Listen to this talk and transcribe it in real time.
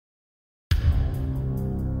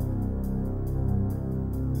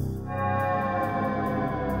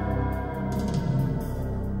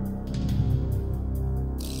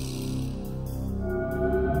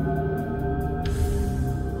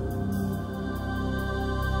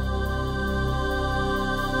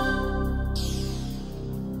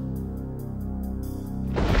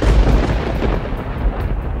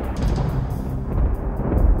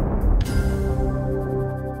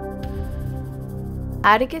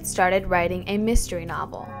How to get started writing a mystery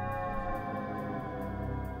novel.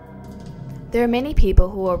 There are many people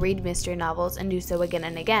who will read mystery novels and do so again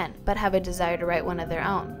and again, but have a desire to write one of their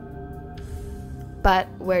own. But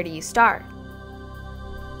where do you start?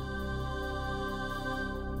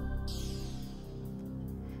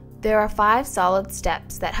 There are 5 solid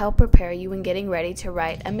steps that help prepare you when getting ready to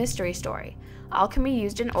write a mystery story. All can be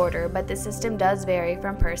used in order, but the system does vary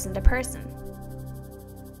from person to person.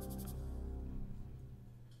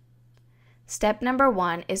 Step number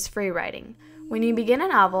 1 is free writing. When you begin a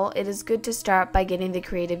novel, it is good to start by getting the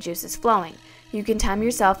creative juices flowing. You can time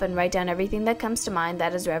yourself and write down everything that comes to mind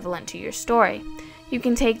that is relevant to your story. You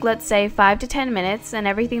can take, let's say, 5 to 10 minutes, and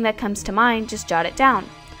everything that comes to mind, just jot it down.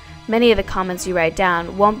 Many of the comments you write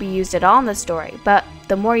down won't be used at all in the story, but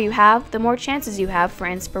the more you have, the more chances you have for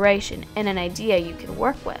inspiration and an idea you can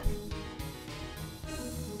work with.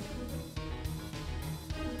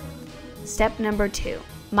 Step number 2.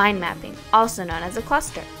 Mind mapping, also known as a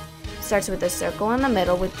cluster. Starts with a circle in the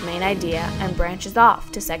middle with the main idea and branches off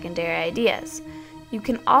to secondary ideas. You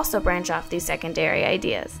can also branch off these secondary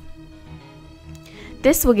ideas.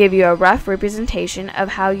 This will give you a rough representation of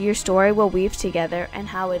how your story will weave together and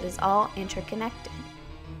how it is all interconnected.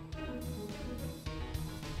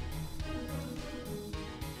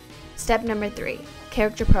 Step number 3.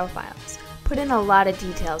 Character profiles. Put in a lot of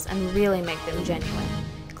details and really make them genuine.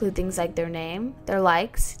 Include things like their name, their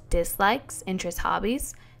likes, dislikes, interests,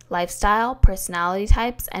 hobbies, lifestyle, personality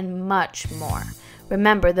types, and much more.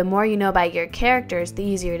 Remember, the more you know about your characters, the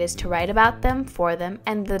easier it is to write about them, for them,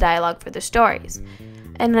 and the dialogue for the stories.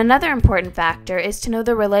 And another important factor is to know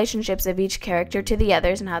the relationships of each character to the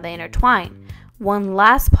others and how they intertwine. One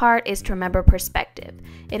last part is to remember perspective.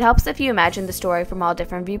 It helps if you imagine the story from all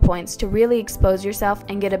different viewpoints to really expose yourself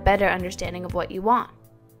and get a better understanding of what you want.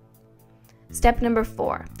 Step number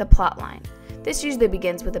 4, the plot line. This usually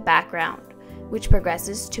begins with a background, which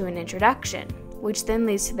progresses to an introduction, which then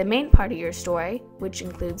leads to the main part of your story, which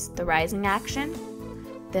includes the rising action,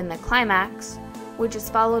 then the climax, which is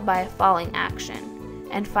followed by a falling action,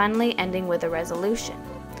 and finally ending with a resolution.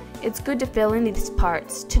 It's good to fill in these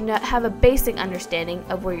parts to have a basic understanding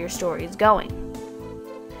of where your story is going.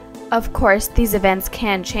 Of course, these events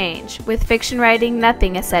can change. With fiction writing,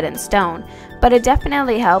 nothing is set in stone, but it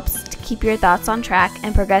definitely helps to keep your thoughts on track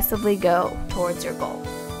and progressively go towards your goal.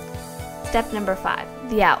 Step number 5,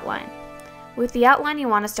 the outline. With the outline, you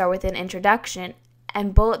want to start with an introduction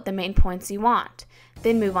and bullet the main points you want,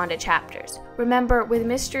 then move on to chapters. Remember, with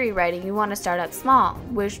mystery writing, you want to start out small,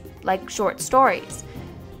 like short stories.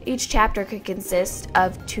 Each chapter could consist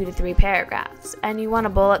of 2 to 3 paragraphs, and you want to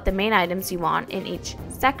bullet the main items you want in each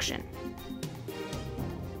section.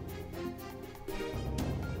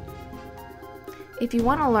 If you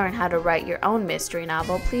want to learn how to write your own mystery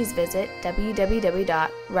novel, please visit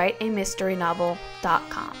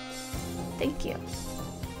www.writeamysterynovel.com. Thank you.